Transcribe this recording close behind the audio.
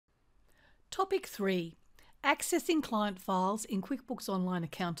Topic 3. Accessing client files in QuickBooks Online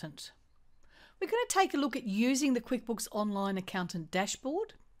Accountant. We're going to take a look at using the QuickBooks Online Accountant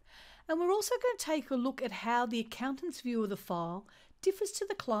dashboard, and we're also going to take a look at how the accountant's view of the file differs to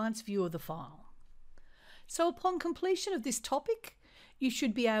the client's view of the file. So upon completion of this topic, you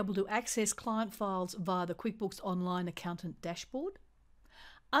should be able to access client files via the QuickBooks Online Accountant dashboard,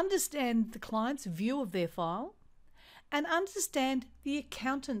 understand the client's view of their file, and understand the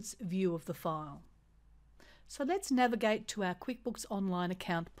accountant's view of the file. So let's navigate to our QuickBooks Online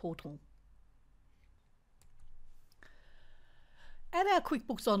Account portal. At our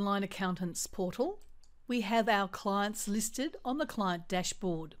QuickBooks Online Accountants portal, we have our clients listed on the client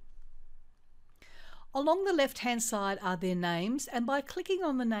dashboard. Along the left-hand side are their names, and by clicking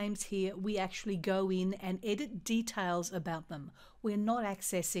on the names here, we actually go in and edit details about them. We're not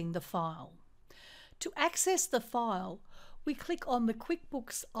accessing the file. To access the file, we click on the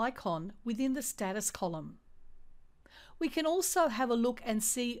QuickBooks icon within the status column. We can also have a look and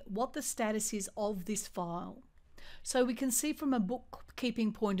see what the status is of this file. So we can see from a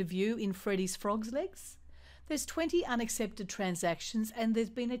bookkeeping point of view in Freddy's Frog's Legs, there's 20 unaccepted transactions, and there's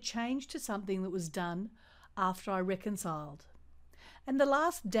been a change to something that was done after I reconciled. And the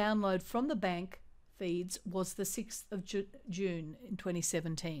last download from the bank feeds was the 6th of June in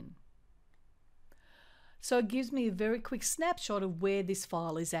 2017. So it gives me a very quick snapshot of where this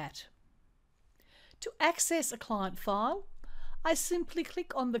file is at. To access a client file, I simply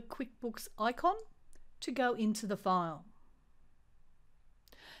click on the QuickBooks icon to go into the file.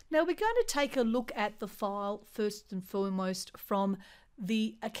 Now we're going to take a look at the file first and foremost from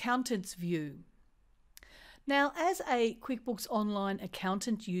the accountant's view. Now, as a QuickBooks Online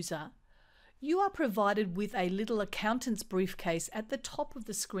Accountant user, you are provided with a little accountant's briefcase at the top of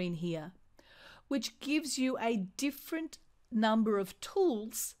the screen here, which gives you a different number of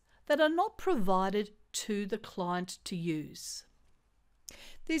tools that are not provided to the client to use.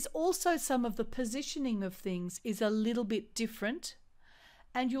 There's also some of the positioning of things is a little bit different,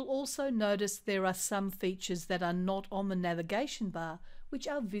 and you'll also notice there are some features that are not on the navigation bar which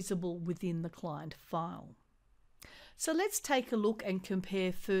are visible within the client file. So let's take a look and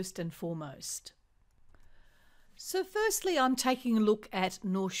compare first and foremost. So firstly, I'm taking a look at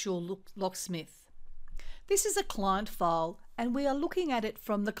North Shore Locksmith. This is a client file, and we are looking at it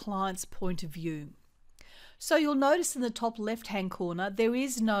from the client's point of view. So you'll notice in the top left-hand corner, there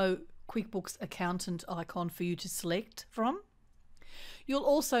is no QuickBooks Accountant icon for you to select from. You'll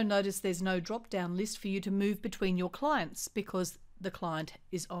also notice there's no drop-down list for you to move between your clients because the client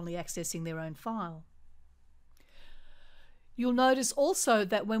is only accessing their own file. You'll notice also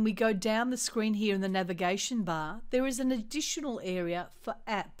that when we go down the screen here in the navigation bar, there is an additional area for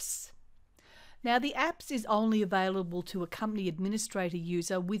apps. Now, the apps is only available to a company administrator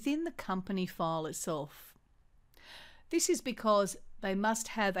user within the company file itself. This is because they must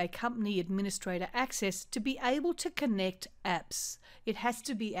have a company administrator access to be able to connect apps. It has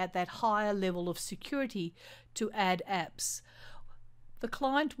to be at that higher level of security to add apps. The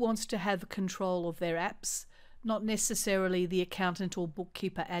client wants to have control of their apps, not necessarily the accountant or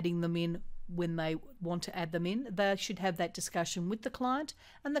bookkeeper adding them in when they want to add them in. They should have that discussion with the client,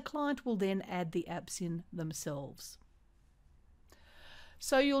 and the client will then add the apps in themselves.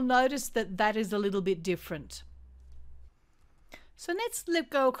 So you'll notice that that is a little bit different. So let's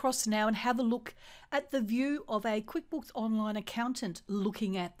go across now and have a look at the view of a QuickBooks Online Accountant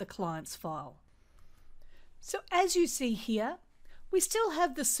looking at the client's file. So as you see here, we still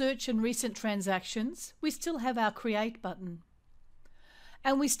have the search and recent transactions. We still have our create button.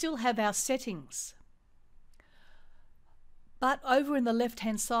 And we still have our settings. But over in the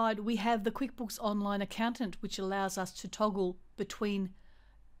left-hand side, we have the QuickBooks Online Accountant, which allows us to toggle between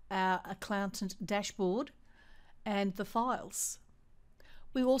our accountant dashboard and the files.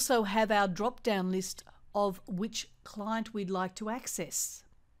 We also have our drop-down list of which client we'd like to access.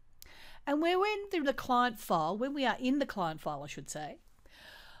 And when we're in the client file, when we are in the client file, I should say,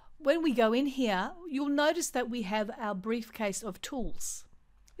 when we go in here, you'll notice that we have our briefcase of tools.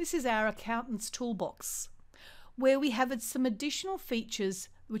 This is our accountant's toolbox, where we have some additional features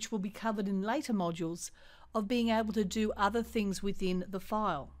which will be covered in later modules of being able to do other things within the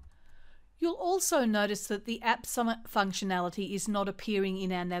file. You'll also notice that the app functionality is not appearing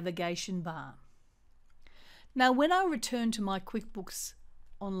in our navigation bar. Now, when I return to my QuickBooks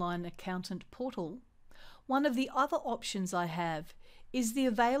Online Accountant portal, one of the other options I have is the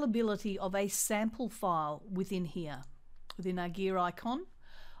availability of a sample file within here. Within our gear icon,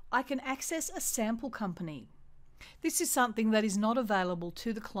 I can access a sample company. This is something that is not available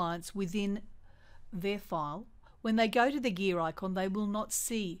to the clients within their file. When they go to the gear icon, they will not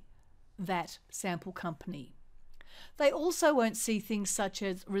see that sample company. They also won't see things such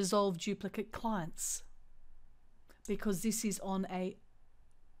as resolve duplicate clients, because this is on a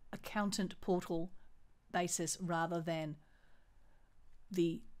accountant portal basis rather than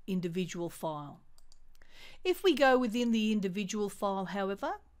the individual file. If we go within the individual file,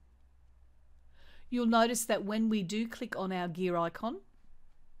 however, you'll notice that when we do click on our gear icon,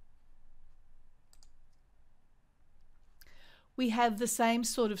 we have the same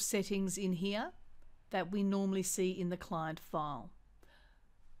sort of settings in here that we normally see in the client file.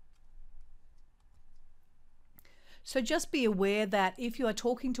 So just be aware that if you are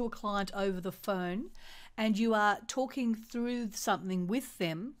talking to a client over the phone and you are talking through something with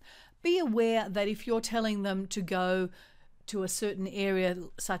them, be aware that if you're telling them to go to a certain area,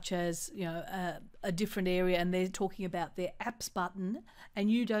 such as a different area, and they're talking about their apps button and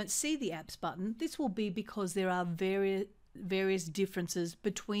you don't see the apps button, this will be because there are various differences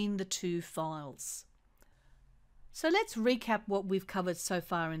between the two files. So let's recap what we've covered so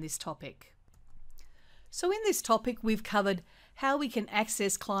far in this topic. So in this topic, we've covered how we can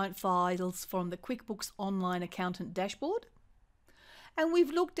access client files from the QuickBooks Online Accountant dashboard. And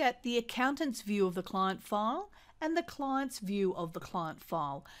we've looked at the accountant's view of the client file and the client's view of the client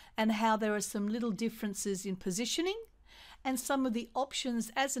file, and how there are some little differences in positioning and some of the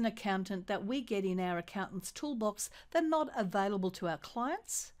options as an accountant that we get in our accountant's toolbox that are not available to our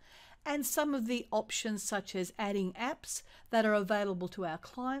clients, and some of the options such as adding apps that are available to our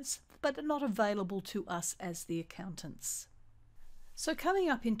clients but are not available to us as the accountants. So coming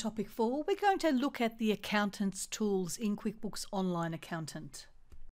up in topic 4, we're going to look at the accountant's tools in QuickBooks Online Accountant.